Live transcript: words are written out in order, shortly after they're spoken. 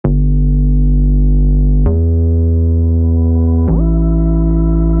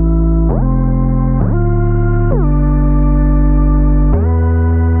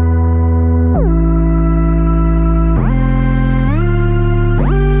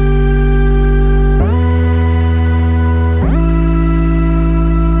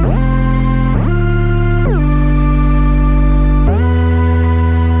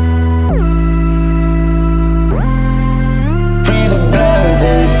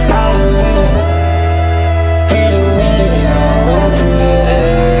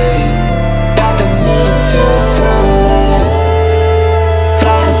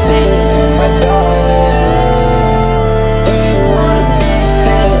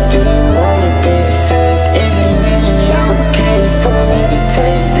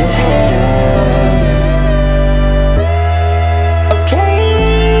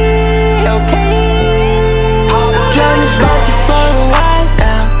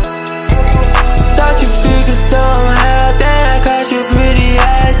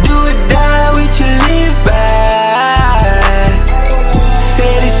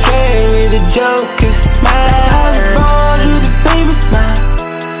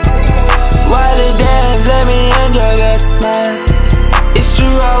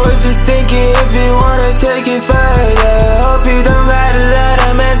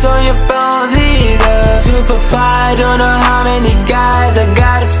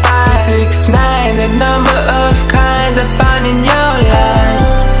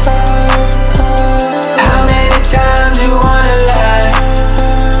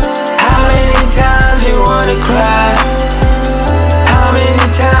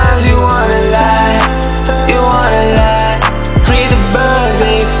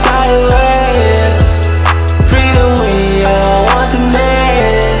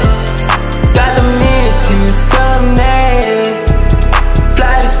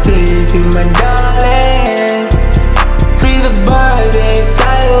safe, you my darling. Free the birds, they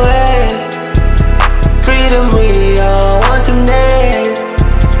fly away. Freedom we all want someday.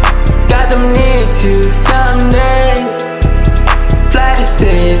 Gotham needs you someday. Fly to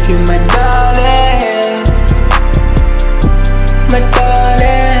safe, you my darling. My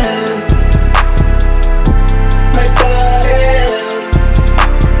darling. My darling.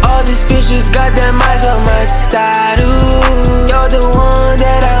 All these fishes got their minds on my side, ooh. You're the one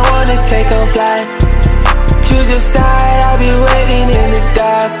that I wanna take on flight. Choose your side, I'll be waiting in the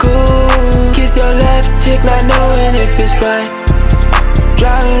dark, ooh. Kiss your left cheek, not knowing if it's right.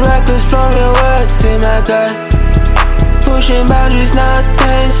 Driving reckless from your words in my gut. Pushing boundaries now,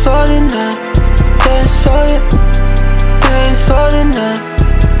 thanks for the night. Thanks for it. Thanks for the night.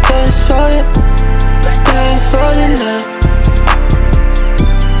 Thanks for it. Thanks for the night.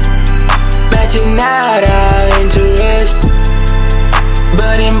 Matching out our interest,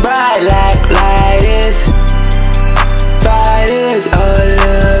 burning bright like lighters. Fighters, all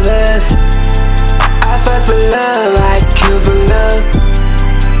of us. I fight for love, I kill for love.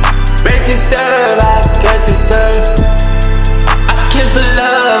 Ready to serve, I'm ready to serve. I kill for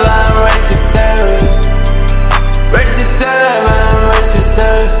love, I'm ready to serve. Ready to serve, I'm ready to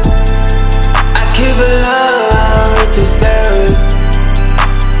serve. I kill for love, I'm ready to serve.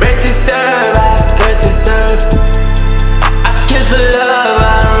 Ready to serve, I'm ready to serve. I kill for love,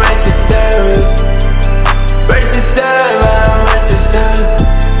 I'm ready to serve. Ready to serve, I'm ready to serve.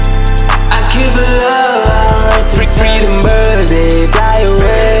 I kill for love, I'm ready to serve. Freedom birds, they fly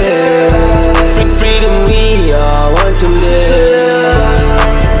away. Freedom we all want to live.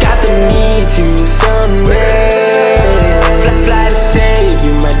 Gotham needs you someday. Fly to save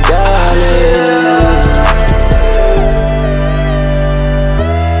you, my darling.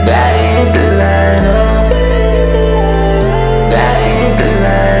 That ain't the line, oh. That ain't the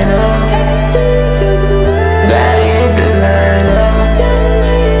line, oh. That ain't the line, oh.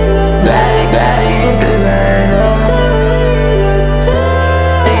 That ain't the line, oh.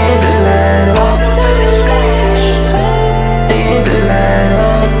 Ain't the line, oh. Ain't the line, oh.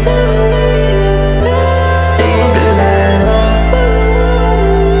 Ain't the line, oh.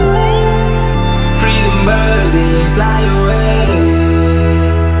 Freedom birds, they fly away.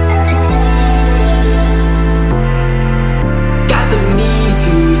 Gotham needs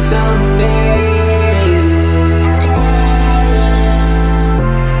you someday.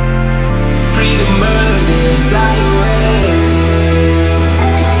 Freedom birds, they fly away.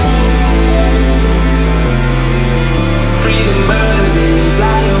 Freedom birds, they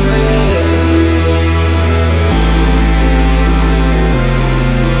fly away.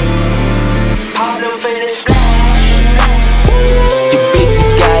 Pablo finished. You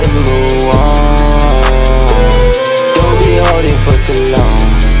bitches gotta move on. Don't be holding for too long.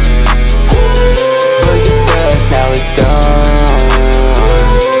 Burn your dust, now it's done.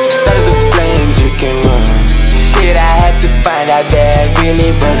 Start the flames, you can run. Shit, I had to find out that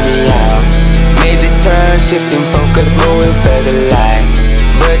really burned me out. Made the turn, shifting focus, moving further light.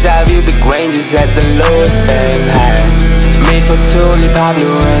 Birds eye view, big ranges at the lowest Fahrenheit. Made for Tully, Pablo,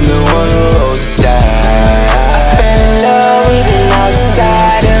 and the one who rolled the dice. I fell in love with an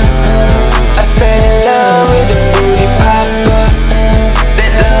outsider. I fell in love with a booty popper.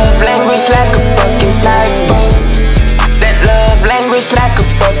 That love language like a fucking sniper. That love language like a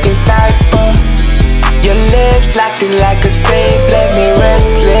fucking sniper. Your lips locked in like a safe, left me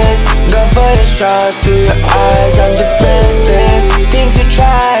restless. Go for the straws to your eyes, I'm defenseless. Things you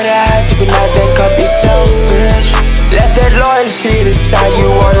try to hide, sipping out that cup, you're selfish. Left that loyalty aside, you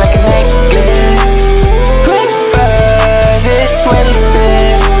wore like a necklace. Breakfast is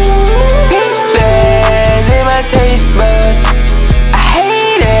wasted, tasteless in my taste buds. I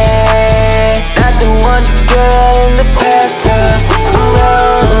hate it, not the one to girl in the past.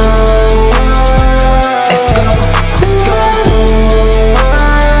 Let's go, let's go.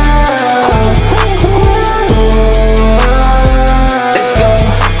 Let's go.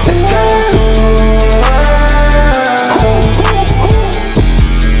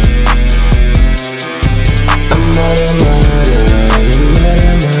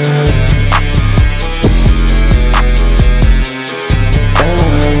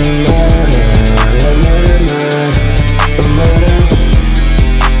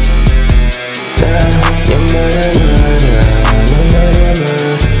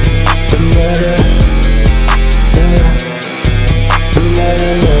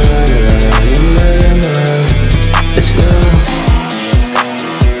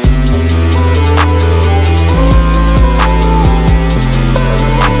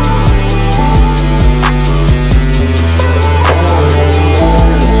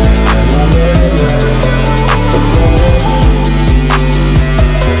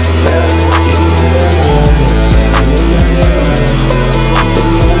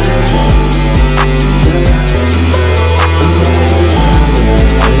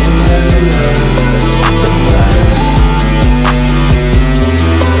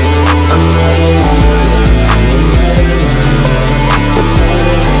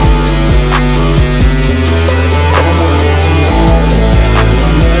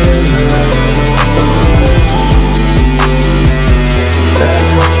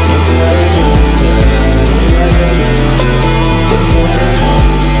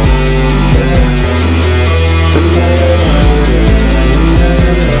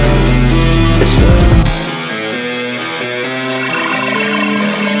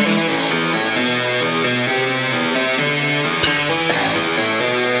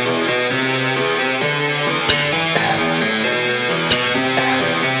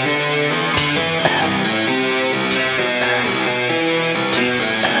 Collab.